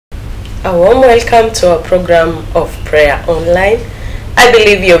A warm welcome to our program of prayer online. I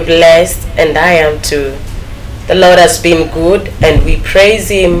believe you're blessed, and I am too. The Lord has been good, and we praise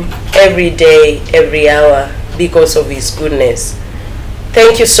Him every day, every hour, because of His goodness.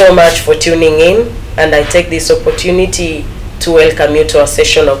 Thank you so much for tuning in, and I take this opportunity to welcome you to our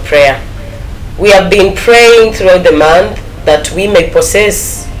session of prayer. We have been praying throughout the month that we may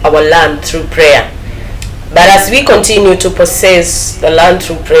possess our land through prayer. But as we continue to possess the land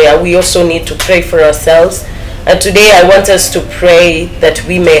through prayer, we also need to pray for ourselves. And today I want us to pray that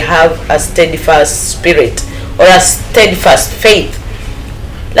we may have a steadfast spirit or a steadfast faith.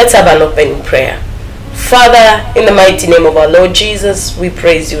 Let's have an open prayer. Father, in the mighty name of our Lord Jesus, we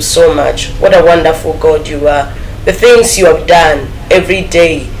praise you so much. What a wonderful God you are. The things you have done every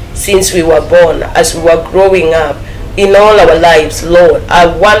day since we were born, as we were growing up, in all our lives, Lord,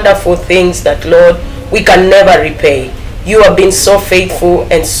 are wonderful things that, Lord, we can never repay. You have been so faithful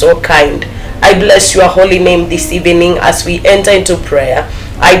and so kind. I bless your holy name this evening as we enter into prayer.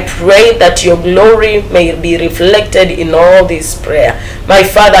 I pray that your glory may be reflected in all this prayer. My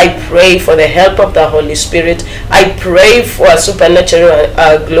Father, I pray for the help of the Holy Spirit. I pray for a supernatural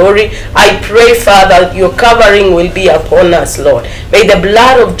glory. I pray, Father, your covering will be upon us, Lord. May the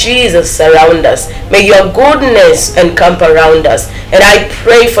blood of Jesus surround us. May your goodness encamp around us. And I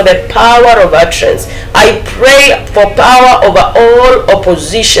pray for the power of utterance. I pray for power over all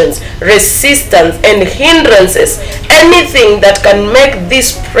oppositions, resistance, and hindrances. Anything that can make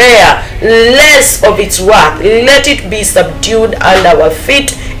this prayer less of its worth, let it be subdued under our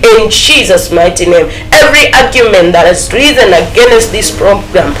feet in Jesus' mighty name. Every argument that has risen against this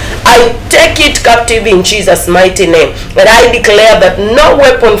program, I take it captive in Jesus' mighty name. And I declare that no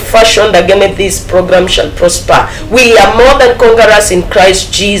weapon fashioned against this program shall prosper. We are more than conquerors in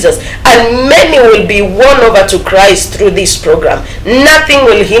Christ Jesus, and many will be won over to Christ through this program. Nothing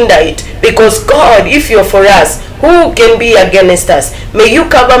will hinder it, because God, if you're for us, who can be against us? May you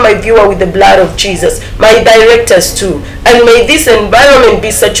cover my viewer with the blood of Jesus, my directors too, and may this environment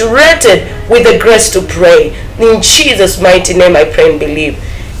be saturated with the grace to pray. In Jesus' mighty name I pray and believe.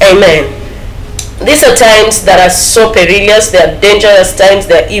 Amen. These are times that are so perilous. They are dangerous times.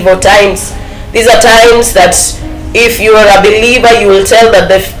 They are evil times. These are times that if you are a believer, you will tell that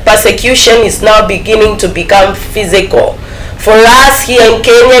the persecution is now beginning to become physical. For us here in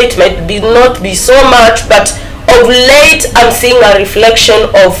Kenya, it might not be so much, but of late, I'm seeing a reflection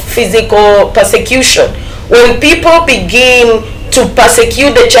of physical persecution. When people begin to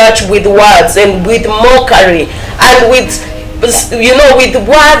persecute the church with words and with mockery and with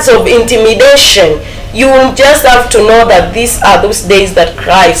words of intimidation, you will just have to know that these are those days that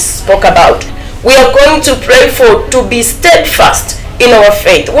Christ spoke about. We are going to pray to be steadfast in our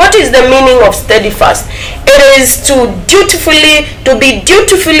faith. What is the meaning of steadfast? It is to be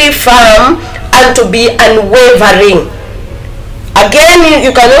dutifully firm and to be unwavering. Again,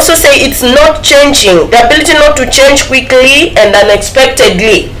 you can also say it's not changing, the ability not to change quickly and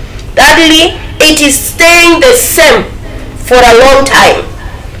unexpectedly. Thirdly, it is staying the same for a long time.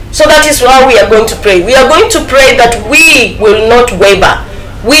 So that is why we are going to pray. We are going to pray that we will not waver.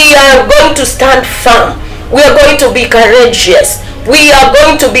 We are going to stand firm. We are going to be courageous. We are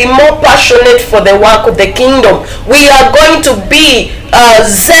going to be more passionate for the work of the kingdom. We are going to be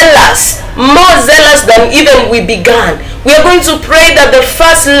zealous, more zealous than even we began. We are going to pray that the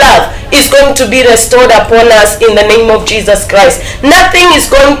first love is going to be restored upon us in the name of Jesus Christ. Nothing is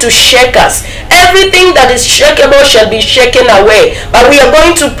going to shake us. Everything that is shakeable shall be shaken away. But we are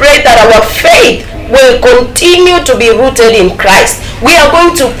going to pray that our faith will continue to be rooted in Christ. We are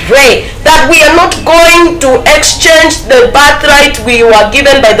going to pray that we are not going to exchange the birthright we were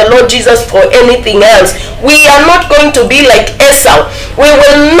given by the Lord Jesus for anything else. We are not going to be like Esau. We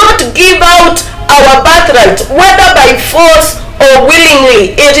will not give out our birthright, whether by force or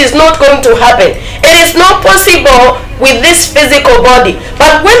willingly. It is not going to happen. It is not possible with this physical body.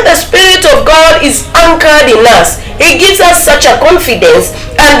 But when the Spirit of God is anchored in us, He gives us such a confidence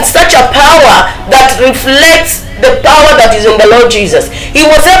and such a power that reflects the power that is in the Lord Jesus. He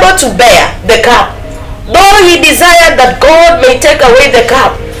was able to bear the cup, though He desired that God may take away the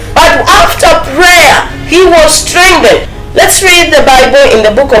cup. But after prayer, He was strengthened. Let's read the Bible in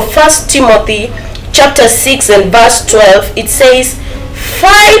the book of 1 Timothy chapter 6 and verse 12. It says,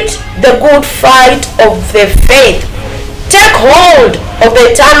 "Fight the good fight of the faith. Take hold of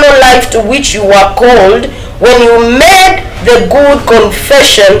the eternal life to which you were called when you made the good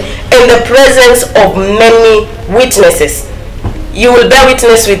confession in the presence of many witnesses." You will bear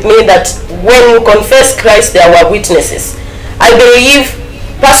witness with me that when you confess Christ, there were witnesses. I believe,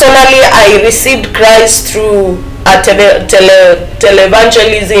 personally, I received Christ through a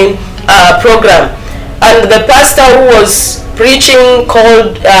televangelism program, and the pastor who was preaching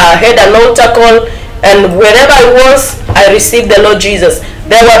had an altar call, and wherever I was, I received the Lord Jesus.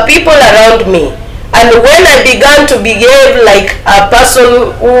 There were people around me, and when I began to behave like a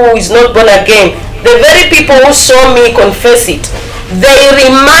person who is not born again, the very people who saw me confess it, they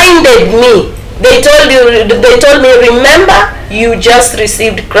reminded me. They told me, remember, you just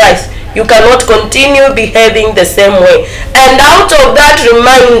received Christ. You cannot continue behaving the same way. And out of that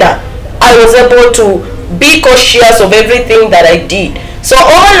reminder, I was able to be cautious of everything that I did. So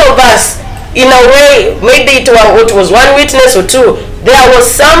all of us, in a way, maybe it was one witness or two, there was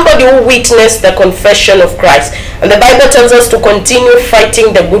somebody who witnessed the confession of Christ. And the Bible tells us to continue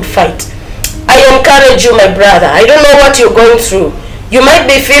fighting the good fight. I encourage you, my brother. I don't know what you're going through. You might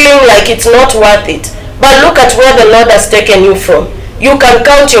be feeling like it's not worth it, but look at where the Lord has taken you from. You can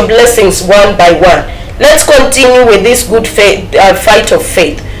count your blessings one by one. Let's continue with this good fight of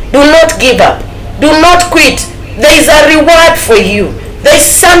faith. Do not give up. Do not quit. There is a reward for you. There is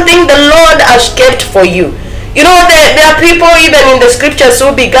something the Lord has kept for you. You know, there are people even in the scriptures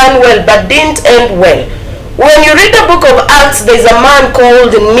who began well but didn't end well. When you read the book of Acts, there is a man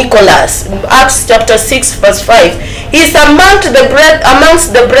called Nicholas. Acts chapter 6 verse 5. He is amongst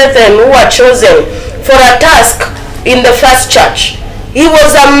the brethren who are chosen for a task in the first church. He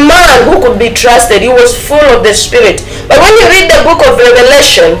was a man who could be trusted. He was full of the Spirit. But when you read the book of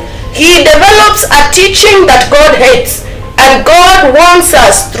Revelation, he develops a teaching that God hates. And God wants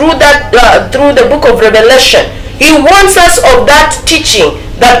us through the book of Revelation. He wants us of that teaching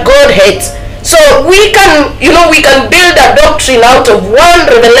that God hates. So we can build a doctrine out of one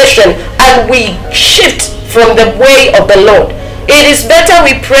revelation, and we shift from the way of the Lord. It is better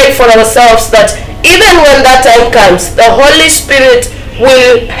we pray for ourselves that even when that time comes, the Holy Spirit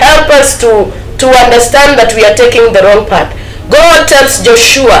will help us to understand that we are taking the wrong path. God tells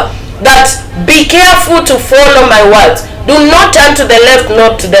Joshua that be careful to follow my words. Do not turn to the left,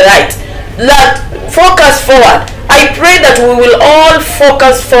 not to the right. Focus forward. I pray that we will all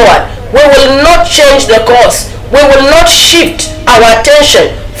focus forward. We will not change the course. We will not shift our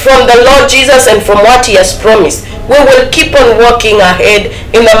attention from the Lord Jesus and from what he has promised. We will keep on walking ahead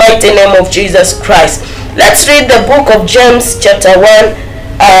in the mighty name of Jesus Christ. Let's read the book of James chapter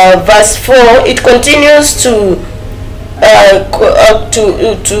 1 verse 4. It continues to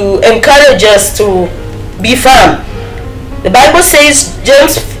encourage us to be firm. The Bible says,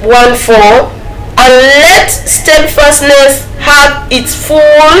 James 1:4, and let steadfastness have its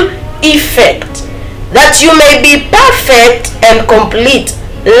full effect, that you may be perfect and complete,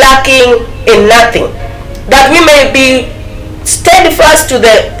 lacking in nothing. That we may be steadfast to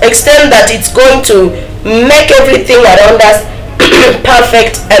the extent that it's going to make everything around us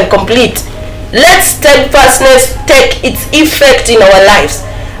perfect and complete. Let steadfastness take its effect in our lives.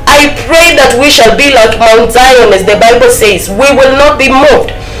 I pray that we shall be like Mount Zion, as the Bible says. We will not be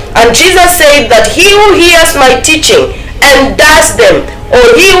moved. And Jesus said that he who hears my teaching and does them, or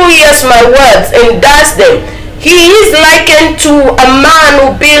he who hears my words and does them, he is likened to a man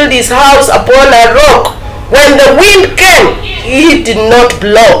who built his house upon a rock. When the wind came, he did not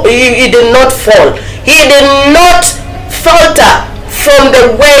blow, he did not fall, he did not falter from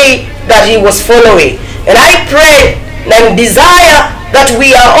the way that he was following. And I pray and desire that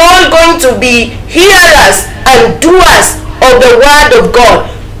we are all going to be hearers and doers of the word of God.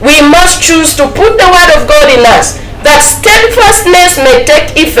 We must choose to put the word of God in us, that steadfastness may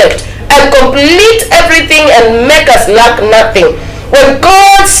take effect and complete everything and make us lack nothing. When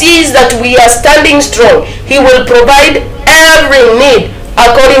God sees that we are standing strong, he will provide every need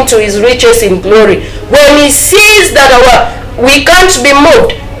according to his riches in glory. When he sees that we can't be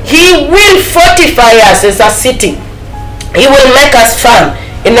moved, he will fortify us as a city. He will make us firm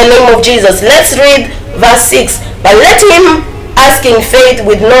in the name of Jesus. Let's read verse 6. But let him ask in faith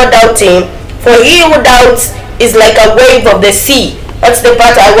with no doubting, for he who doubts is like a wave of the sea. That's the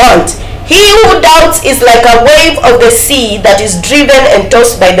part I want. He who doubts is like a wave of the sea that is driven and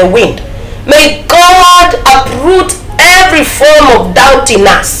tossed by the wind. May God uproot every form of doubt in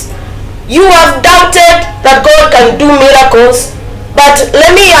us. You have doubted that God can do miracles, but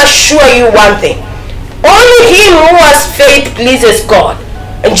let me assure you one thing. Only him who has faith pleases God.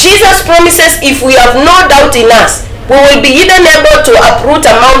 And Jesus promises if we have no doubt in us, we will be even able to uproot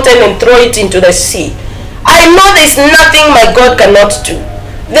a mountain and throw it into the sea. I know there is nothing my God cannot do.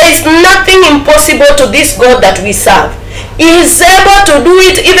 There is nothing impossible to this God that we serve. He is able to do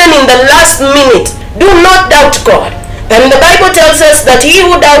it even in the last minute. Do not doubt God. And the Bible tells us that he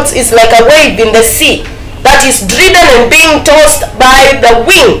who doubts is like a wave in the sea that is driven and being tossed by the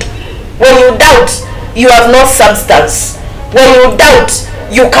wind. When you doubt, you have no substance. When you doubt,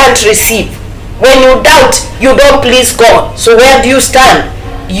 you can't receive. When you doubt, you don't please God. So where do you stand?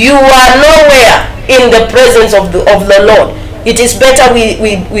 You are nowhere in the presence of the Lord. It is better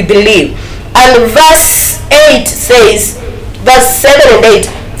we believe. And verse 8 says, verse 7 and 8,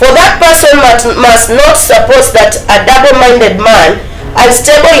 for that person must not suppose that a double-minded man,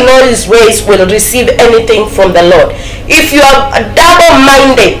 unstable in all his ways, will receive anything from the Lord. If you are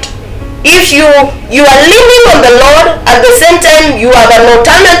double-minded, if you are leaning on the Lord, at the same time you have an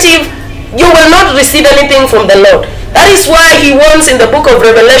alternative, you will not receive anything from the Lord. That is why he warns in the book of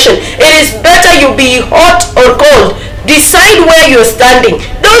Revelation, it is better you be hot or cold. Decide where you're standing.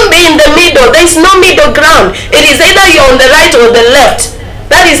 Don't be in the middle. There is no middle ground. It is either you're on the right or the left.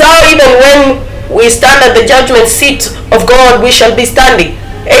 That is how even when we stand at the judgment seat of God, we shall be standing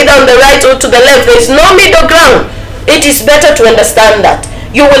either on the right or to the left. There is no middle ground. It is better to understand that.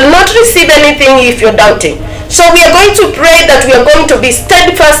 You will not receive anything if you're doubting. So we are going to pray that we are going to be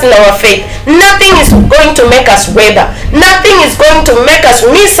steadfast in our faith. Nothing is going to make us waver. Nothing is going to make us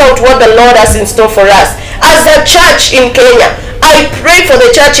miss out what the Lord has in store for us. As a church in Kenya, I pray for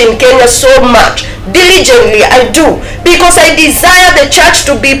the church in Kenya so much. Diligently, I do. Because I desire the church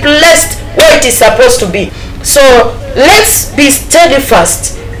to be placed where it is supposed to be. So let's be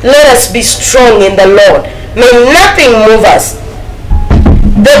steadfast. Let us be strong in the Lord. May nothing move us.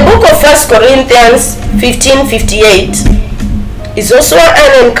 The book of 1 Corinthians 15:58 is also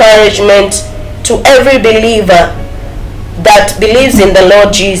an encouragement to every believer that believes in the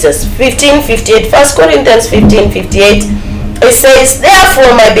Lord Jesus. 15:58, 1 Corinthians 15:58, it says, therefore,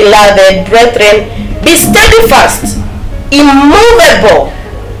 my beloved brethren, be steadfast, immovable,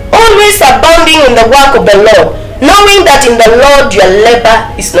 always abounding in the work of the Lord, knowing that in the Lord your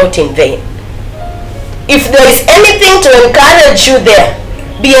labor is not in vain. If there is anything to encourage you there,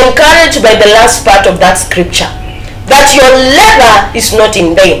 be encouraged by the last part of that scripture, that your labor is not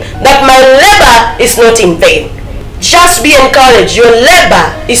in vain, that my labor is not in vain. Just be encouraged. Your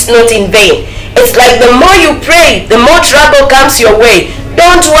labor is not in vain. It's like the more you pray, the more trouble comes your way.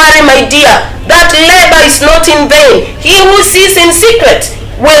 Don't worry, my dear, that labor is not in vain. He who sees in secret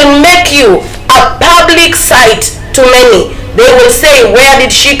will make you a public sight to many. They will say, where did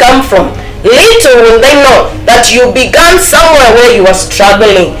she come from? Little will they know that you began somewhere where you were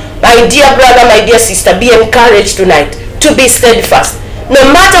struggling. My dear brother, my dear sister, be encouraged tonight to be steadfast. No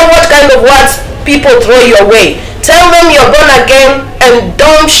matter what kind of words people throw your way, tell them you're born again, and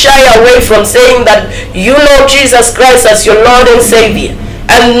don't shy away from saying that you know Jesus Christ as your Lord and Savior,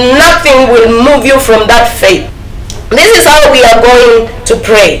 and nothing will move you from that faith. This is how we are going to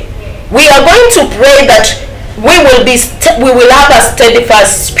pray. We are going to pray that we will have a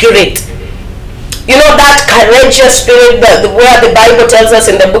steadfast spirit. You know, that courageous spirit where the Bible tells us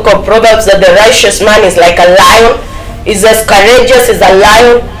in the book of Proverbs that the righteous man is like a lion, is as courageous as a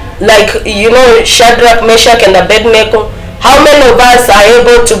lion, like, you know, Shadrach, Meshach, and Abednego. How many of us are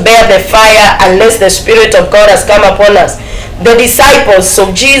able to bear the fire unless the Spirit of God has come upon us? The disciples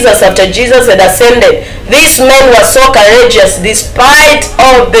of Jesus, after Jesus had ascended, these men were so courageous despite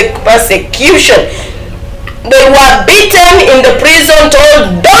of the persecution. They were beaten in the prison,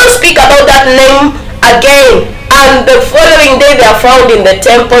 told, don't speak about that name again. And the following day they are found in the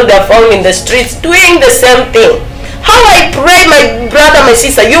temple, they are found in the streets doing the same thing. How I pray, my brother, my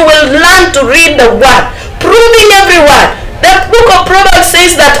sister, you will learn to read the word, proving every word. The book of Proverbs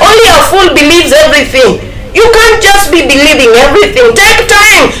says that only a fool believes everything. You can't just be believing everything. Take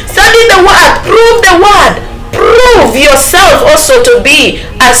time, study the word, prove the word. Prove yourself also to be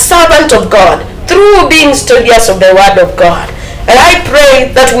a servant of God through being studious of the word of God. And I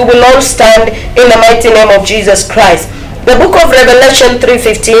pray that we will all stand in the mighty name of Jesus Christ. The book of Revelation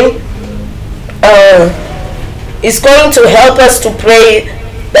 3:15 is going to help us to pray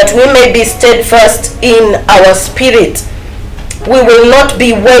that we may be steadfast in our spirit. We will not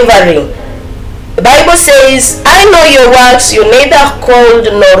be wavering. The Bible says, I know your works, you're neither cold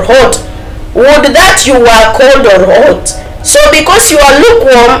nor hot. Would that you were cold or hot. So because you are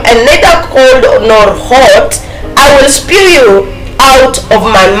lukewarm and neither cold nor hot, I will spew you out of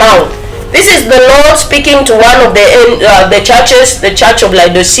my mouth. This is the Lord speaking to one of the churches, the church of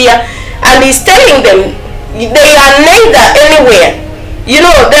Laodicea, and he's telling them they are neither anywhere. You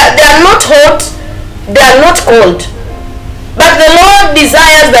know, they are not hot, they are not cold. But the Lord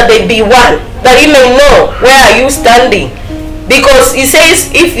desires that they be one, that he may know where are you standing. Because he says,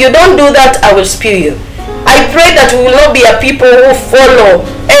 if you don't do that, I will spew you. I pray that we will not be a people who follow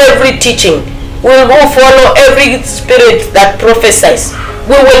every teaching. We will follow every spirit that prophesies.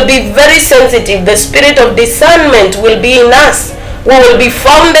 We will be very sensitive. The spirit of discernment will be in us. We will be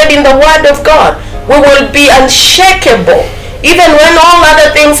founded in the word of God. We will be unshakable Even when all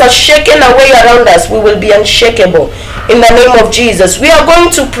other things are shaken away around us, we will be unshakable. In the name of Jesus, we are going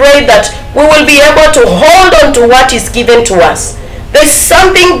to pray that we will be able to hold on to what is given to us. There's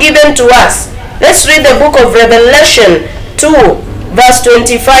something given to us. Let's read the book of Revelation 2, verse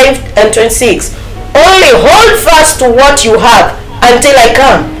 25 and 26. Only hold fast to what you have until I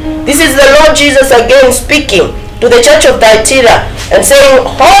come. This is the Lord Jesus again speaking to the church of Thyatira and saying,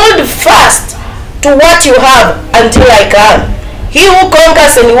 hold fast to what you have until I come. He who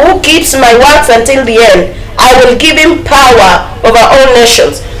conquers and who keeps my works until the end, I will give him power over all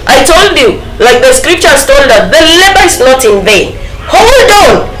nations. I told you, like the scriptures told us, the labor is not in vain. Hold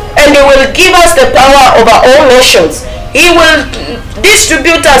on, and he will give us the power over all nations. He will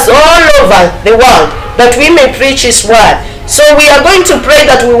distribute us all over the world that we may preach his word. So we are going to pray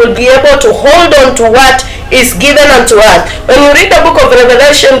that we will be able to hold on to what is given unto us. When you read the book of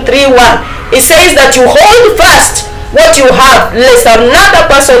Revelation 3:1, it says that you hold fast what you have, lest another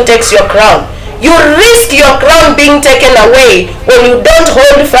person takes your crown. You risk your crown being taken away when you don't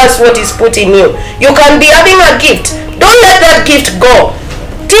hold fast what is put in you. You can be having a gift. Don't let that gift go.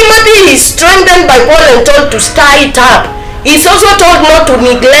 Timothy is strengthened by Paul and told to stir it up. He's also told not to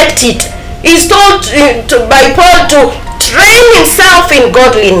neglect it. He's told by Paul to train himself in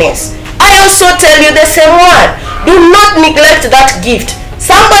godliness. I also tell you the same word. Do not neglect that gift.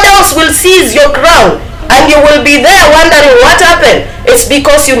 Somebody else will seize your crown and you will be there wondering what happened. It's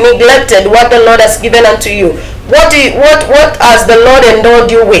because you neglected what the Lord has given unto you. What has the Lord endowed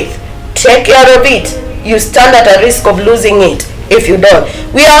you with? Take care of it. You stand at a risk of losing it if you don't.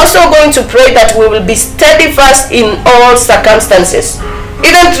 We are also going to pray that we will be steadfast in all circumstances,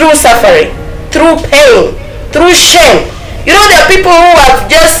 even through suffering, through pain, through shame. You know, there are people who have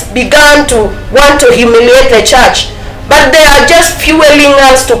just begun to want to humiliate the church, but they are just fueling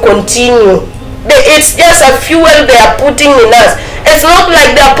us to continue. It's just a fuel they are putting in us. It's not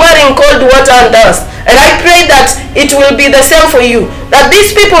like they are pouring cold water on us. And I pray that it will be the same for you. That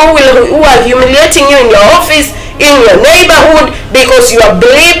these people who are humiliating you in your office, in your neighborhood, because you are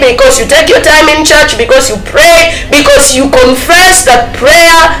believed, because you take your time in church, because you pray, because you confess that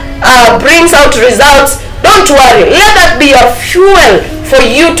prayer brings out results, don't worry. Let that be a fuel for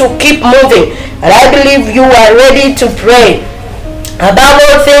you to keep moving. And I believe you are ready to pray. Above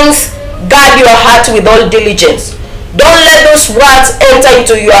all things, guard your heart with all diligence. Don't let those words enter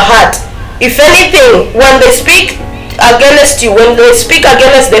into your heart. If anything, when they speak against you, when they speak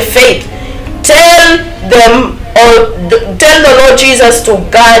against the faith, tell them or tell the Lord Jesus to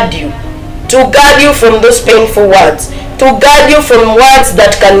guard you from those painful words, to guard you from words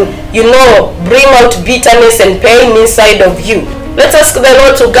that can, bring out bitterness and pain inside of you. Let's ask the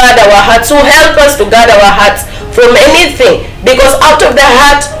Lord to guard our hearts, to help us to guard our hearts from anything, because out of the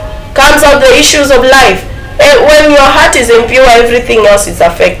heart comes out the issues of life. When your heart is impure, everything else is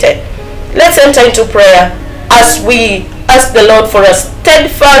affected. Let's enter into prayer as we ask the Lord for a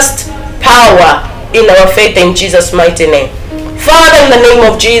steadfast power in our faith in Jesus' mighty name. Father, in the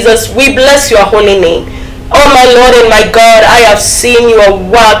name of Jesus, we bless your holy name. Oh my Lord and my God, I have seen your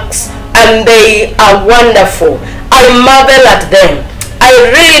works and they are wonderful. I marvel at them. I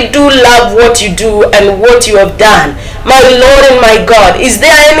really do love what you do and what you have done. My Lord and my God, is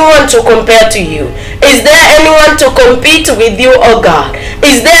there anyone to compare to you? Is there anyone to compete with you, oh God?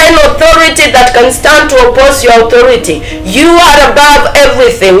 Is there an authority that can stand to oppose your authority? You are above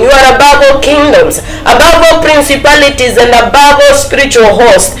everything. You are above all kingdoms, above all principalities, and above all spiritual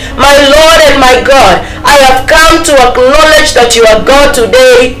hosts. My Lord and my God, I have come to acknowledge that you are God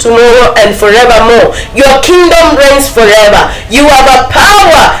today, tomorrow, and forevermore. Your kingdom reigns forever. You have a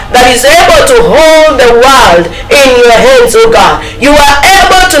power that is able to hold the world in your hands, oh God. You are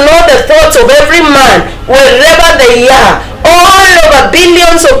able to know the thoughts of every man wherever they are. All over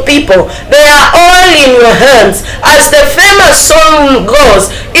billions of people, they are all in your hands. As the famous song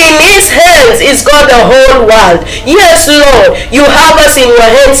goes, in his hands is God the whole world. Yes, Lord, you have us in your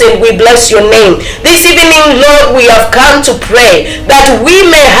hands and we bless your name. This evening, Lord, we have come to pray that we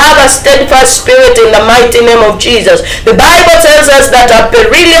may have a steadfast spirit in the mighty name of Jesus. The Bible tells us that our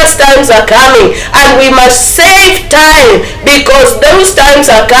perilous times are coming and we must save time, because those times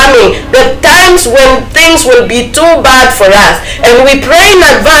are coming, the times when things will be too bad for us. And we pray in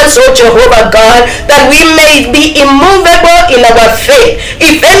advance, oh Jehovah God, that we may be immovable in our faith.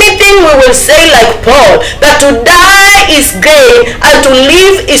 If anything, we will say like Paul, that to die is gain and to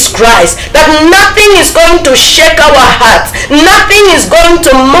live is Christ. That nothing is going to shake our hearts. Nothing is going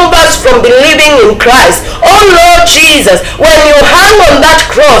to move us from believing in Christ. Oh Lord Jesus, when you hung on that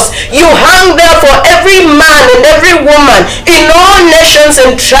cross, you hung there for every man and every woman in all nations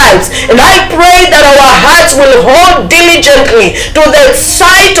and tribes. And I pray that our hearts will hold diligently to the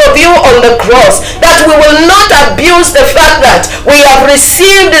sight of you on the cross, that we will not abuse the fact that we have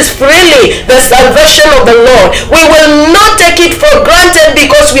received freely the salvation of the Lord. We will not take it for granted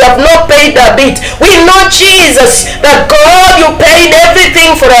because we have not paid a bit. We know, Jesus, that God, you paid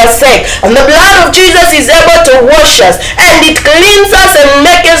everything for our sake, and the blood of Jesus is able to wash us, and it cleans us and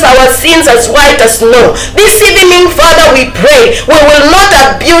makes our sins as white as snow. This evening, Father, we pray we will not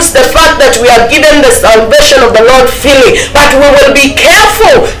abuse the fact that we are given the salvation of the Lord freely, but we will be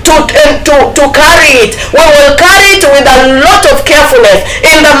careful to carry it. We will carry it with a lot of carefulness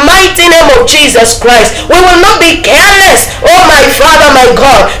in the mighty name of Jesus Christ. We will not be careless, oh my Father, my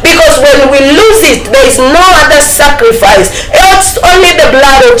God, because when we lose it, there is no other sacrifice. It's only the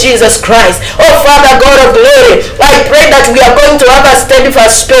blood of Jesus Christ. Oh Father God of glory, I pray that we are going to have a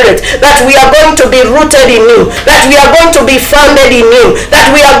steadfast spirit, that we are going to be rooted in you, that we are going to be founded in you,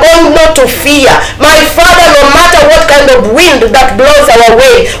 that we are going not to fear. My Father, no matter what kind of wind that blows our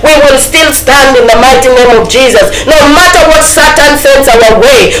way, we will still stand in the mighty name of Jesus. No matter what Satan sends our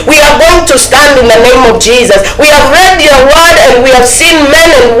way, we are going to stand in the name of Jesus. We have read your word and we have seen men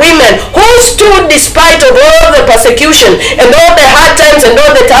and women who stood despite of all the persecution and all the hard times and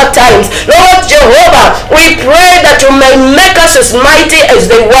all the tough times. Lord Jehovah, we pray that you may make us as mighty as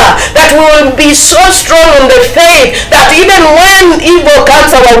they were, that we will be so strong in the faith that even when evil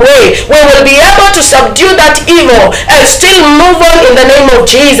comes our way, we will be able to subdue that evil and still move on in the name of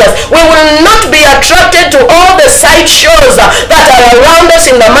Jesus. We will not be attracted to all the side shows that are around us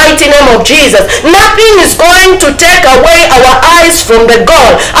in the mighty name of Jesus. Nothing is going to take away our eyes from the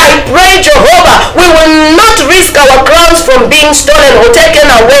goal. I pray, Jehovah, we will not risk our crowns from being stolen or taken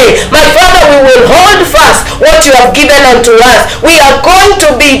away. My Father, we will hold fast what you have given unto us. We are going to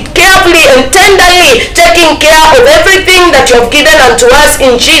be carefully and tenderly taking care of everything that you have given unto us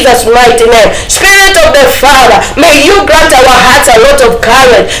in Jesus' mighty name. Spirit of the Father, may you grant our hearts a lot of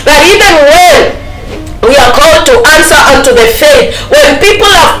courage, that even when we are called to answer unto the faith, when people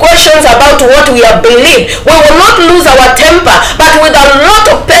have questions about what we have believed, we will not lose our temper, but with a lot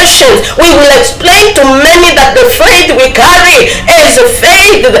of patience, we will explain to many that the faith we carry is a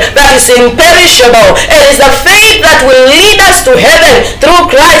faith that is imperishable. It is a faith that will lead us to heaven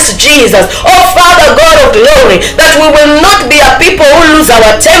through Christ Jesus. Oh Father God of glory, that we will not be a people who lose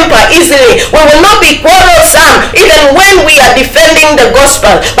our temper easily. We will not be quarrelsome even when we are defending the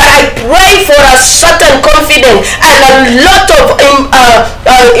gospel. But I pray for a certain confidence and a lot of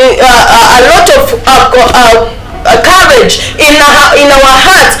courage in our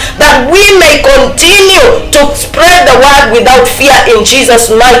hearts, that we may continue to spread the word without fear in Jesus'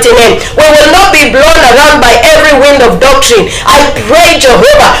 mighty name. We will not be blown around by every wind of doctrine. I pray,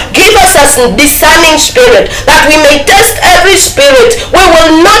 Jehovah, give us a discerning spirit, that we may test every spirit. We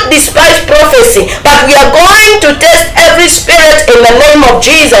will not despise prophecy, but we are going to test every spirit in the name of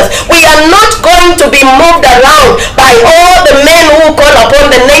Jesus. We are not going to be moved around by all the men who call upon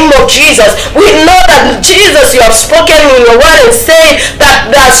the name of Jesus. We know that Jesus, you have spoken in your word and said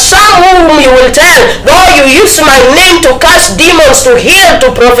that there are some whom you will tell, though you use my name to cast demons, to heal,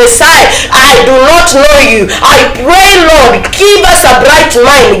 to prophesy, I do not know you. I pray, Lord, give us a bright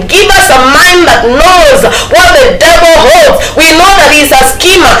mind. Give us a mind that knows what the devil holds. We know that he's a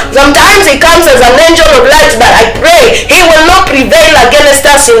schemer. Sometimes he comes as an angel of light, but I pray he will not prevail against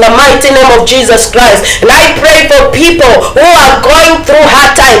us in the mighty name of Jesus Christ. And I pray for people who are going through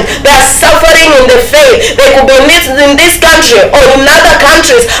hard times. They are suffering in the faith. They could be in this country or in other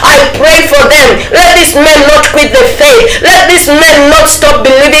countries. I pray for them. Let these men not quit the faith. Let these men not stop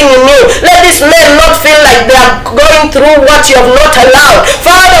believing in you. Let these men not feel like they are going through what you have not allowed.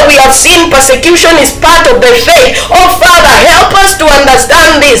 Father, we have seen persecution is part of the faith. Oh Father, help us to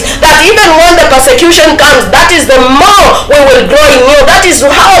understand this, that even when the persecution comes, that is the more we will grow in you. That is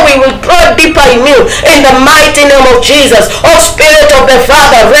how we will grow deeper in you, in the mighty name of Jesus. Oh Spirit of the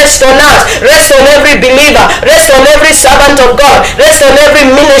Father, rest on us. Rest on every believer. Rest on every servant of God. Rest on every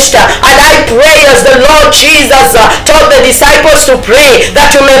minister. And I pray as the Lord Jesus taught the disciples to pray,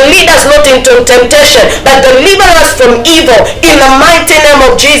 that you may lead us not into temptation, but deliver us from evil in the mighty name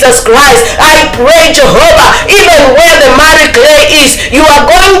of Jesus Christ. I pray, Jehovah, even where the miry clay is, you are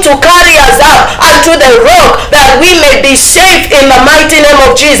going to carry us up unto the rock, that we may be safe in the mighty name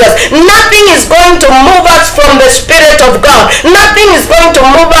of Jesus. Nothing is going to move us from the Spirit of God. Nothing is going to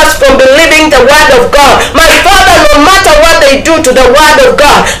move the word of God. My Father, no matter what they do to the word of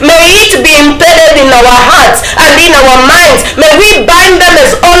God, may it be embedded in our hearts and in our minds. May we bind them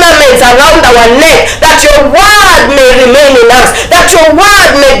as ornaments around our neck, that your word may remain in us, that your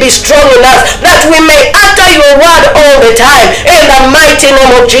word may be strong in us, that we may utter your word all the time, in the mighty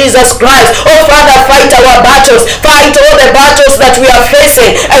name of Jesus Christ. Oh Father, fight our battles, fight all the battles that we are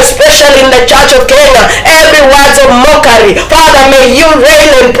facing, especially in the church of Kenya. Every word of mockery, Father, may you reign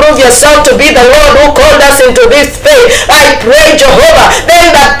and prove yourself to be the Lord who called us into this faith. I pray, Jehovah,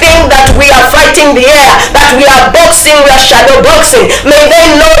 then that thing that we are fighting the air, that we are boxing, we are shadow boxing, may they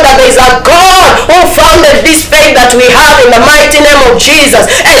know that there is a God who founded this faith that we have, in the mighty name of Jesus.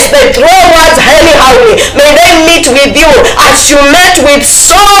 As they throw words anyhowly, may they meet with you as you met with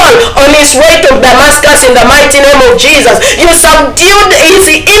Saul on his way to Damascus, in the mighty name of Jesus. You subdued his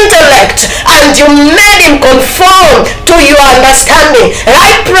intellect and you made him conform to your understanding. And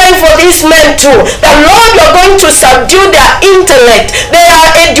I pray for these men too, that Lord, you're going to subdue their intellect, their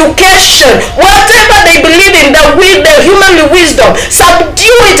education, whatever they believe in, the human wisdom,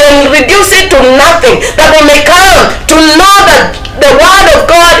 subdue it and reduce it to nothing, that they may come to know that the word of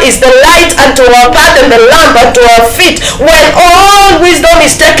God is the light unto our path and the lamp unto our feet. When all wisdom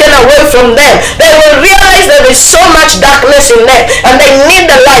is taken away from them, they will realize that there is so much darkness in them and they need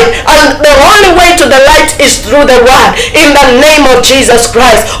the light, and the only way to the light is through the word, in the name of Jesus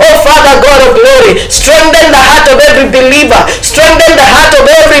Christ. Oh Father God of glory, strengthen the heart of every believer, strengthen the heart of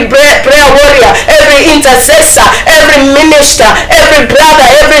every prayer warrior, every intercessor, every minister, every brother,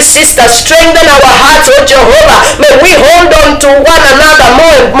 every sister. Strengthen our hearts, oh Jehovah. May we hold on to one another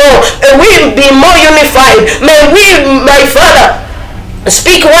more and more. May we be more unified. May we, my Father,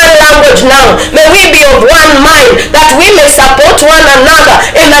 speak one language now. May we be of one mind, that we may support one another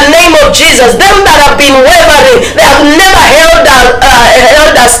in the name of Jesus. Them that have been wavering, they have never held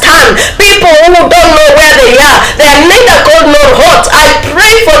a stand. People who don't know where they are neither cold nor hot. I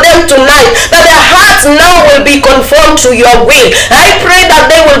pray for them tonight that their hearts now will be conformed to your will. I pray that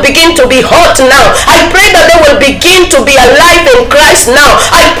they will begin to be hot now. I pray that they will begin to be alive in Christ now.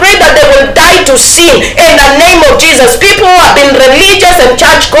 I pray that they will die to sin in the name of Jesus. People who have been religious and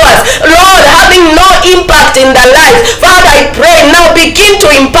church goers, Lord, having no impact in their lives, Father, I pray now begin to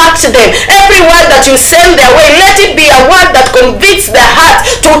impact them. Every word that you send their way, let it be a word that convicts their heart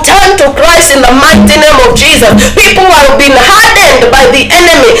to turn to Christ in the mighty name of Jesus. People who have been hardened by the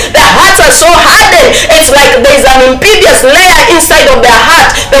enemy, their hearts are so hardened, it's like there's an impervious layer inside of their heart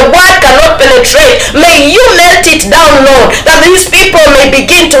the word cannot penetrate. May you melt it down, Lord, that these people may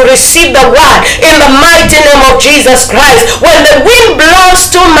begin to receive the word in the mighty name of Jesus Christ. When the wind blows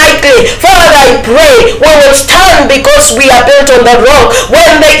too mightily, Father, I pray we will stand because we are built on the rock.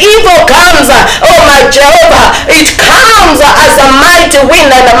 When the evil comes, oh my Jehovah, it comes as a mighty wind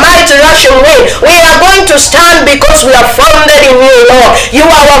and a mighty rushing wind. We are going to stand because we are founded in you, Lord. You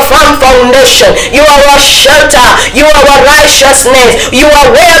are our firm foundation. You are our shelter. You are our righteousness. You are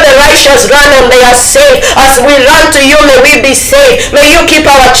where the righteous run and they are safe. As we run to you, may we be safe. May you keep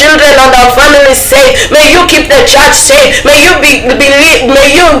our children and our families safe. May you keep the church safe. May you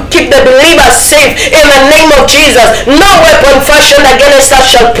keep the believers safe in the name of Jesus. No weapon fashioned against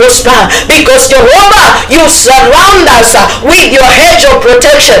us shall prosper, because Jehovah, you surround us with your hedge of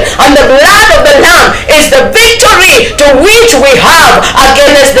protection, and the blood of the Lamb is the victory to which we have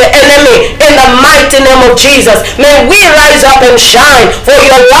against the enemy in the mighty name of Jesus. May we rise up and shine, for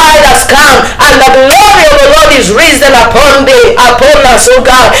your light has come and the glory of the Lord is risen upon us, oh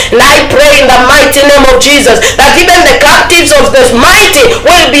God. And I pray in the mighty name of Jesus that even the captives of the mighty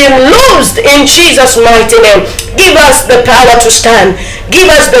will be loosed in Jesus' mighty name. Give us the power to stand. Give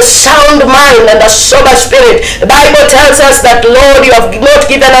us the sound mind and the sober spirit. The Bible tells us that, Lord, you have not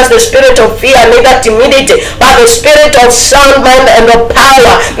given us the spirit of fear, neither timidity, but the spirit of sound mind and of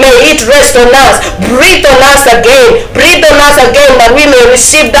power. May it rest on us. Breathe on us again. Breathe on us again, that we may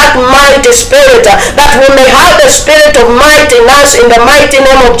receive that mighty spirit, that we may have the spirit of might in us in the mighty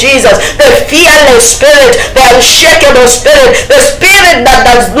name of Jesus. The fearless spirit, the unshakable spirit, the spirit that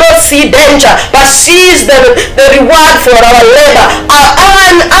does not see danger, but sees the reward for our labor.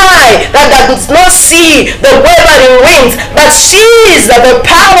 An eye that does not see the wavering wings, but sees the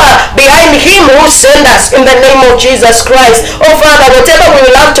power behind him who sent us in the name of Jesus Christ. Oh Father, whatever we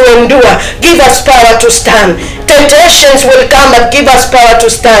will have to endure, give us power to stand. Temptations will come, but give us power to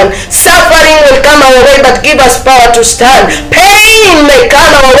stand. Suffering will come our way, but give us power to stand. Pain Pain may come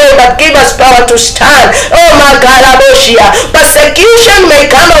our way, but give us power to stand. Oh my God, persecution may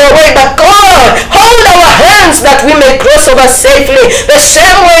come our way, but God, hold our hands that we may cross over safely. The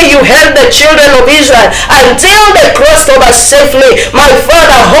same way you held the children of Israel until they crossed over safely. My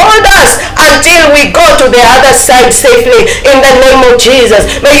Father, hold us until we go to the other side safely in the name of Jesus.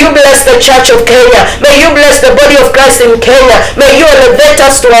 May you bless the Church of Kenya. May you bless the body of Christ in Kenya. May you elevate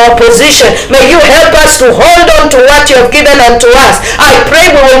us to our position. May you help us to hold on to what you have given unto us. I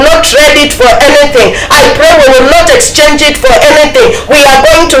pray we will not trade it for anything. I pray we will not exchange it for anything. We are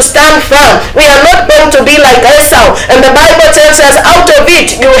going to stand firm. We are not going to be like Esau. And the Bible tells us, out of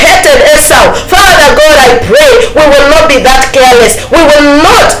it you hated Esau. Father God, I pray we will not be that careless. We will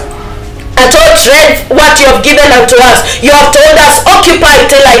not at all trade what you have given unto us. You have told us, occupy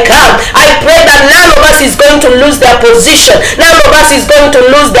till I come. I pray that none of us is going to lose their position. None of us is going to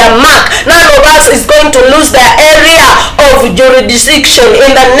lose their mark. None of us is going to lose their area of jurisdiction.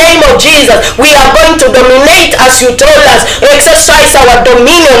 In the name of Jesus, we are going to dominate as you told us. Exercise our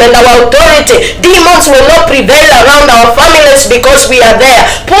dominion and our authority. Demons will not prevail around our families because we are there.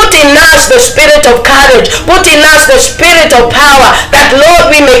 Put in us the spirit of courage. Put in us the spirit of power, that Lord,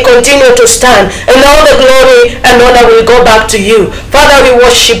 we may continue to stand, and all the glory and honor will go back to you. Father, we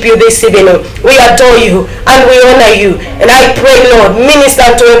worship you this evening. We adore you and we honor you. And I pray, Lord, minister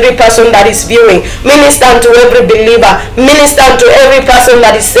to every person that is viewing, minister to every believer, minister to every person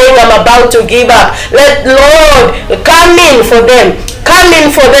that is saying, I'm about to give up. Let, Lord, come in for them. Come in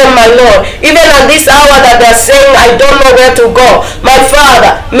for them, my Lord. Even at this hour that they are saying, I don't know where to go. My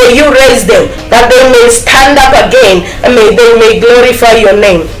Father, may you raise them, that they may stand up again, and they may glorify your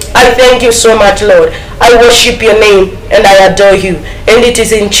name. I thank you so much, Lord. I worship your name and I adore you. And it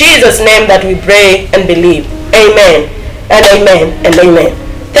is in Jesus' name that we pray and believe. Amen and amen and amen.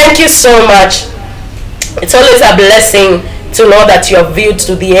 Thank you so much. It's always a blessing to know that you have viewed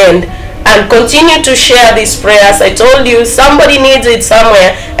to the end. And continue to share these prayers. I told you, somebody needs it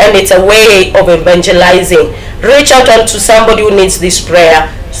somewhere, and it's a way of evangelizing. Reach out to somebody who needs this prayer.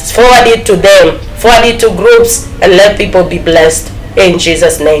 Forward it to them. Forward it to groups, and let people be blessed. In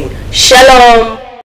Jesus' name. Shalom.